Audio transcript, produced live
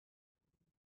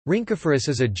Rhynchophorus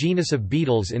is a genus of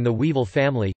beetles in the weevil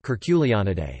family,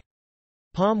 Curculionidae.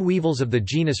 Palm weevils of the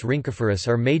genus Rhynchophorus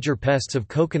are major pests of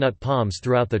coconut palms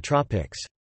throughout the tropics.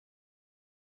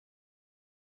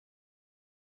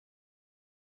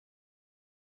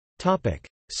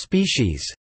 Species.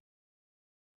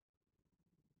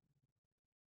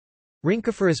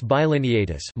 Rhynchophorus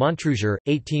bilineatus, Montrougier,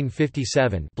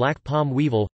 1857, black palm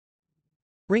weevil.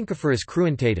 Rhynchophorus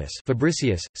cruentatus,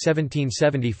 Fabricius,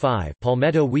 1775,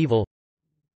 palmetto weevil.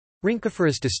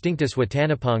 Rhynchophorus distinctus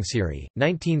watanapongsiri,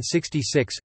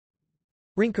 1966.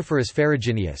 Rhynchophorus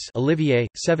ferrugineus, Olivier,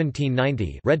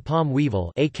 1790, red palm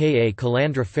weevil, aka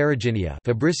Calandra ferruginea,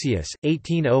 Fabricius,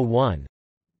 1801.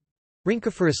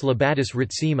 Rhynchophorus labatus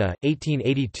ritsema,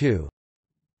 1882.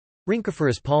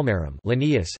 Rhynchophorus palmarum,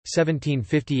 Linnaeus,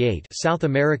 1758, South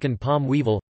American palm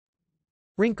weevil.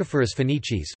 Rhynchophorus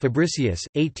phoenicis, Fabricius,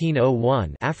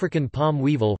 1801, African palm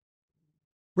weevil.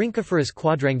 Rhynchophorus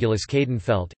quadrangulus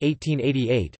Cadenfeld,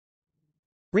 1888.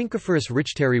 Rhynchophorus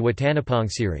richteri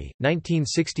watanapongsiri,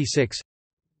 1966.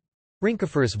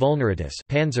 Rhynchophorus vulneratus,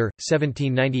 Panzer,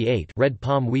 1798, red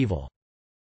palm weevil.